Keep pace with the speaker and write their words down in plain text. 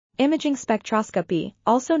Imaging spectroscopy,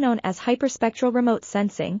 also known as hyperspectral remote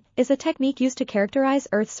sensing, is a technique used to characterize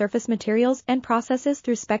Earth's surface materials and processes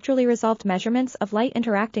through spectrally resolved measurements of light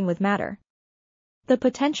interacting with matter. The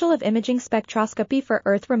potential of imaging spectroscopy for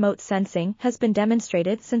Earth remote sensing has been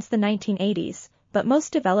demonstrated since the 1980s, but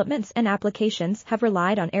most developments and applications have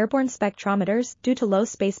relied on airborne spectrometers due to low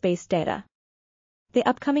space-based data. The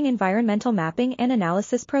upcoming Environmental Mapping and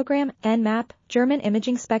Analysis Program, EnMAP, German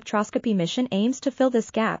imaging spectroscopy mission aims to fill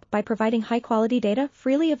this gap by providing high-quality data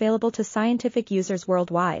freely available to scientific users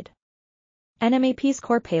worldwide. EnMAP's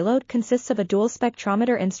core payload consists of a dual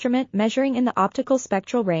spectrometer instrument measuring in the optical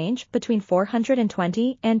spectral range between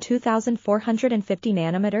 420 and 2450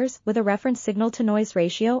 nanometers with a reference signal-to-noise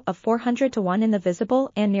ratio of 400 to 1 in the visible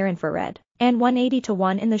and near-infrared, and 180 to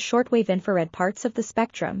 1 in the shortwave infrared parts of the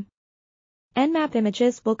spectrum. EnMAP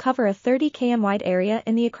images will cover a 30 km wide area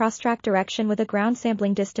in the across-track direction with a ground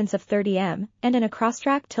sampling distance of 30 m, and an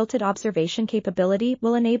across-track tilted observation capability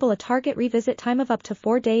will enable a target revisit time of up to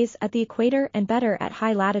 4 days at the equator and better at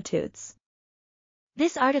high latitudes.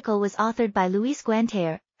 This article was authored by Luis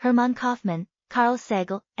Guanter, Hermann Kaufmann, Karl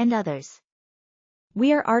Segl, and others.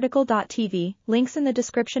 We are article.tv, links in the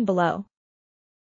description below.